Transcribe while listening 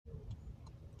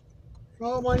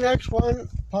Well, my next one,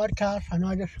 podcast, I know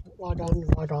I just logged on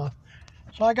and logged off.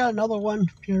 So I got another one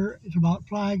here. It's about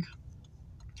flag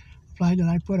that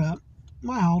I put up in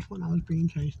my house when I was being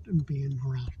chased and being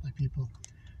harassed by people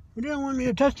who didn't want me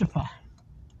to testify.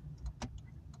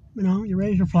 You know, you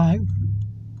raise your flag,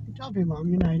 you tell people I'm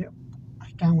united, I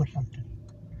stand with something,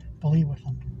 believe with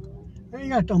something. And you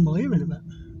guys don't believe in it, but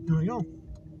you don't.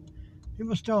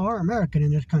 People still are American in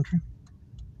this country,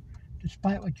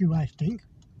 despite what you guys think,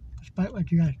 despite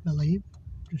what you guys believe,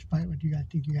 despite what you guys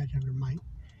think you guys have your might.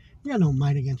 You got no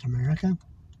might against America.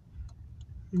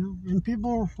 And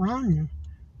people around you,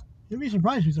 you'd be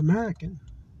surprised who's American,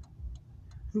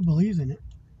 who believes in it,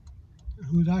 and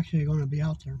who's actually going to be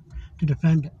out there to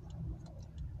defend it.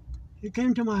 You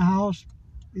came to my house,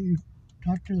 you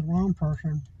talked to the wrong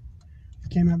person, you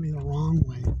came at me the wrong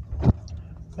way.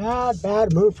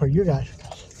 Bad move for you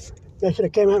guys. You should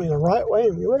have came at me the right way,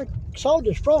 and you would have solved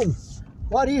this problem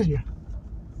a lot easier.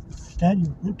 Instead,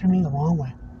 you went to me the wrong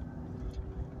way.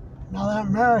 Now that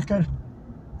America's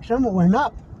symbol went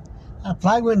up, that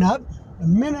flag went up, the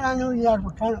minute I knew you guys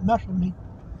were trying to mess with me,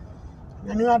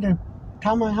 I knew I had to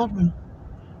tell my husband,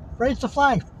 raise the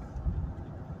flag.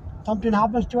 Something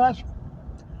happens to us,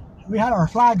 we had our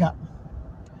flag up.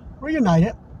 We're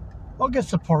united. We'll get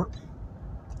support.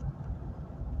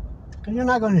 Because you're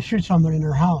not going to shoot somebody in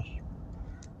their house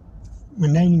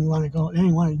when they didn't want to go, they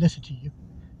didn't want to listen to you.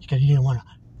 It's because you didn't want to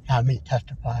have me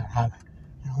testify or have it.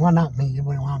 Well, not me. You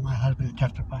wouldn't want my husband to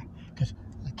testify because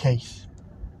the case.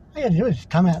 All you had to do is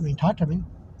come at me and talk to me.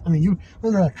 I mean, you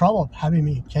went into the trouble of having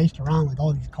me chased around with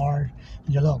all these cars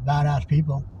and your little badass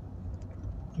people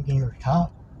thinking you're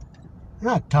tough.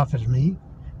 You're not tough as me.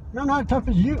 I'm not tough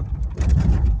as you.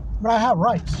 But I have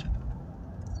rights.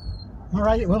 My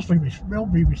right will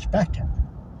be respected.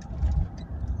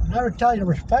 When I tell you to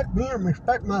respect me and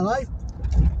respect my life,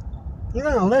 you're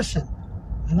going to listen.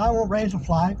 And I won't raise a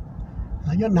flag.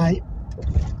 I'll unite.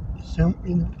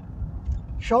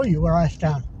 Show you where I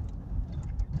stand.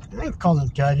 I didn't call them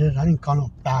judges. I didn't call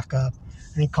no backup.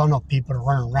 I didn't call no people to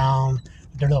run around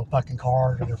with their little fucking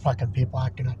cars or their fucking people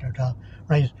acting like they're tough.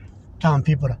 Telling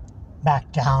people to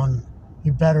back down.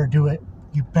 You better do it.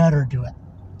 You better do it.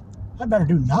 I better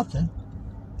do nothing.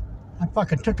 I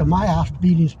fucking took my ass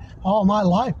beatings all my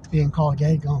life being called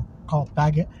gay, called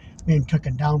faggot, being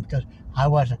taken down because I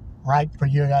wasn't right for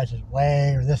you guys'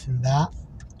 way or this and that.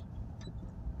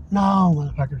 No,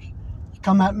 motherfuckers. You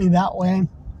come at me that way and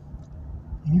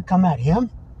you come at him,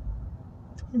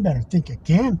 you better think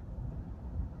again.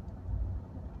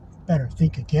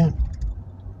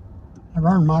 I've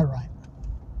earned my right.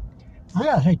 I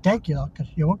gotta say thank you, though, because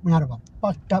you woke me out of a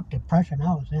fucked up depression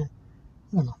I was in.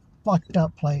 I was in a fucked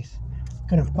up place.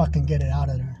 Couldn't fucking get it out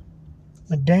of there.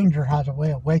 But danger has a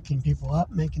way of waking people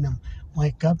up, making them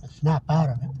wake up and snap out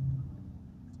of it.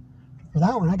 For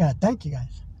that one, I gotta thank you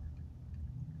guys.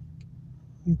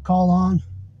 You call on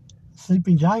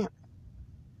Sleeping Giant.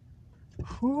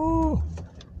 Whew.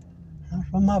 That's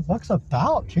what my book's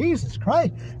about. Jesus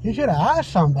Christ. You should have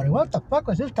asked somebody, what the fuck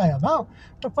was this guy about?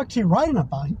 What the fuck's he writing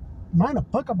about? He writing a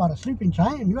book about a sleeping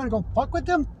giant and you gonna go fuck with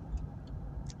him?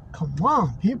 Come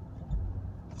on, people.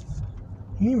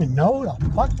 You even know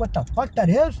what the fuck that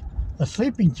is? The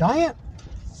sleeping giant?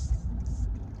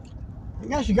 I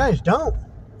guess you guys don't.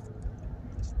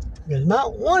 Because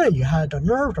not one of you had the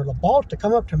nerve or the balls to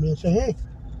come up to me and say, hey,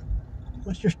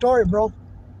 what's your story, bro?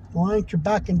 Why ain't you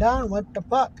backing down? What the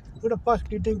fuck? Who the fuck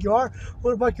do you think you are?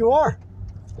 Who the fuck you are?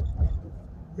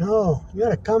 No, you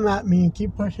gotta come at me and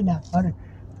keep pushing that button.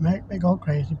 Make me go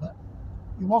crazy, but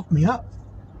you woke me up.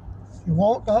 You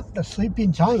woke up the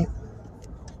sleeping giant.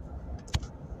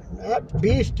 That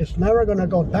beast is never gonna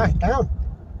go back down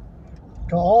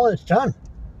till all it's done.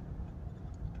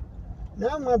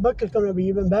 Now my book is gonna be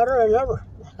even better than ever.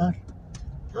 I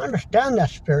understand that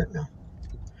spirit now.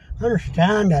 I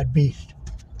understand that beast,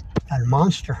 that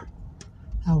monster.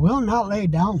 I will not lay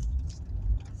down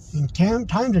in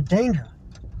times of danger.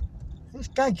 This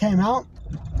guy came out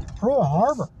Pearl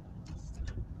Harbor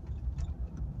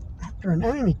after an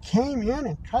enemy came in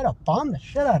and tried to bomb the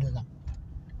shit out of them.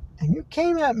 And you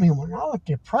came at me when I was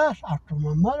depressed after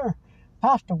my mother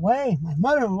passed away. My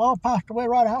mother-in-law passed away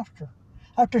right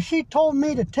after she told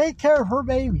me to take care of her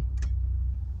baby.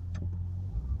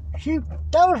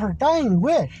 That was her dying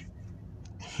wish.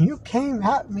 You came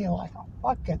at me like a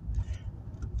fucking,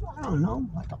 I don't know,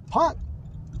 like a punk,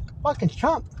 a fucking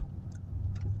chump.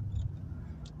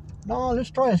 No, this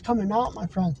story is coming out, my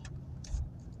friends.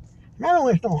 And I don't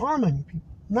wish no harm on you people.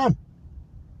 None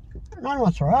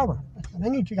whatsoever. I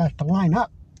need you guys to line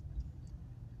up.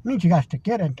 I need you guys to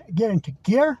get into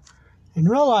gear and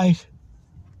realize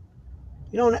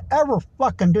You don't ever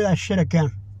fucking do that shit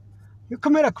again. You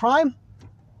commit a crime,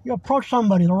 you approach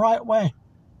somebody the right way.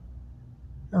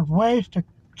 There's ways to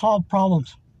solve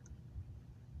problems.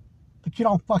 But you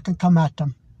don't fucking come at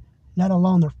them, let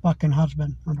alone their fucking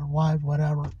husband or their wife,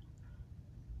 whatever,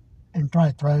 and try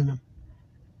to threaten them.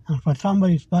 And if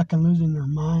somebody's fucking losing their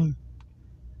mind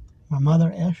from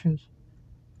other issues,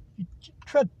 you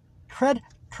tread, how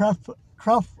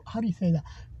do you say that?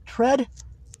 Tread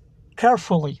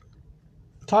carefully.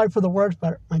 Sorry for the words,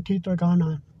 but my teeth are gone.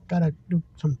 I gotta do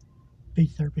some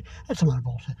speech therapy. That's some other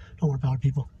bullshit. Don't worry about it,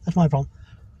 people. That's my problem.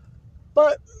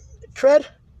 But tread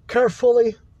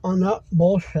carefully on that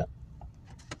bullshit.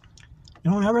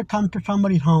 You don't ever come to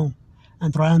somebody's home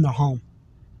and threaten their home.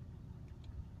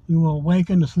 You will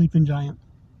awaken the sleeping giant.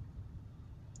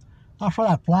 That's why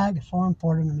that flag is so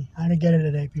important to me. I had to get it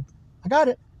today, people. I got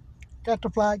it. Got the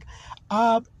flag.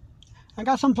 I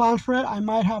got some plans for it. I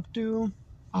might have to,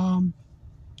 I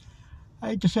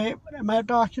hate to say it, but I might have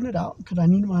to auction it out because I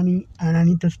need money and I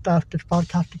need this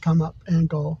podcast to come up and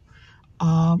go.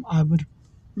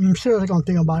 I'm seriously going to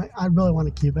think about it. I really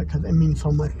want to keep it because it means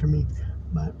so much to me.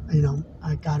 But,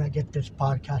 I got to get this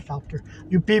podcast out there.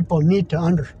 You people need to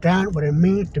understand what it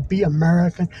means to be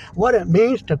American, what it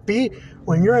means to be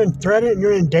when you're in threat and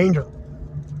you're in danger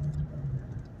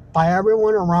by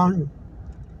everyone around you.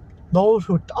 Those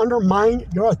who undermine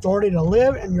your authority to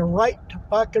live and your right to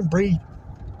fucking breathe.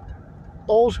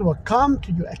 Those who will come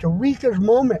to you at your weakest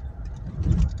moment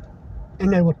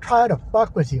and they will try to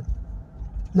fuck with you.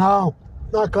 No,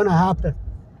 not going to happen.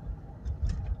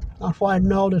 That's why I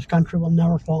know this country will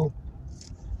never fall.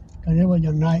 Because it will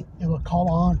unite. It will call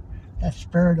on that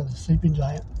spirit of the sleeping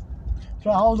giant.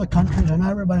 So all the countries and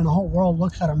everybody in the whole world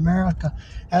looks at America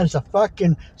as the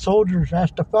fucking soldiers,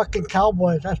 as the fucking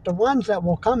cowboys, as the ones that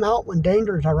will come out when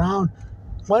danger is around.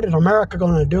 What is America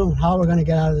going to do? How are we going to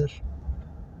get out of this?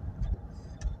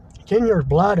 It's in your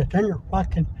blood. It's in your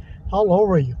fucking, all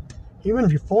over you. Even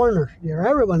if you're foreigners, you're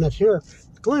everyone that's here,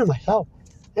 including myself,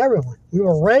 everyone. We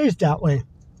were raised that way.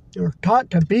 You were taught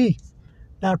to be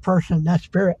that person, that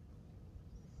spirit.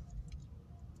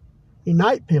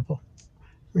 Unite people.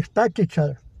 Respect each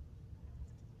other.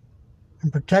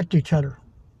 And protect each other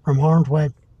from harm's way.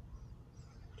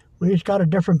 We each got a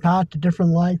different path, a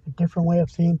different life, a different way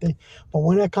of seeing things. But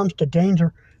when it comes to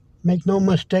danger, make no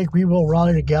mistake, we will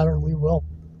rally together and we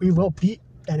will beat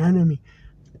that enemy.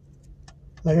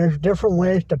 But there's different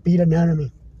ways to beat an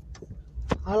enemy.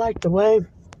 I like the way,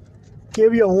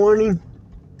 give you a warning,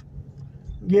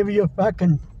 give you a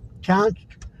fucking chance,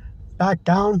 back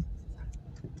down,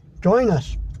 join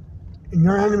us, and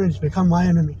your enemies become my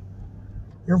enemy.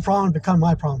 Your problems become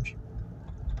my problems.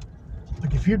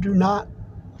 But if you do not,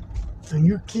 and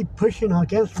you keep pushing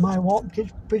against my wall,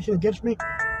 keep pushing against me,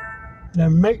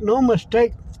 then make no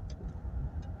mistake,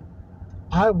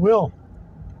 I will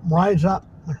rise up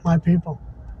with my people,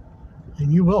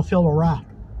 and you will feel the wrath.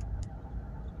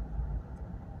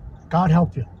 God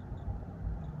help you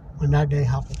when that day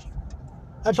happens.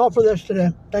 That's all for this today.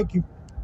 Thank you.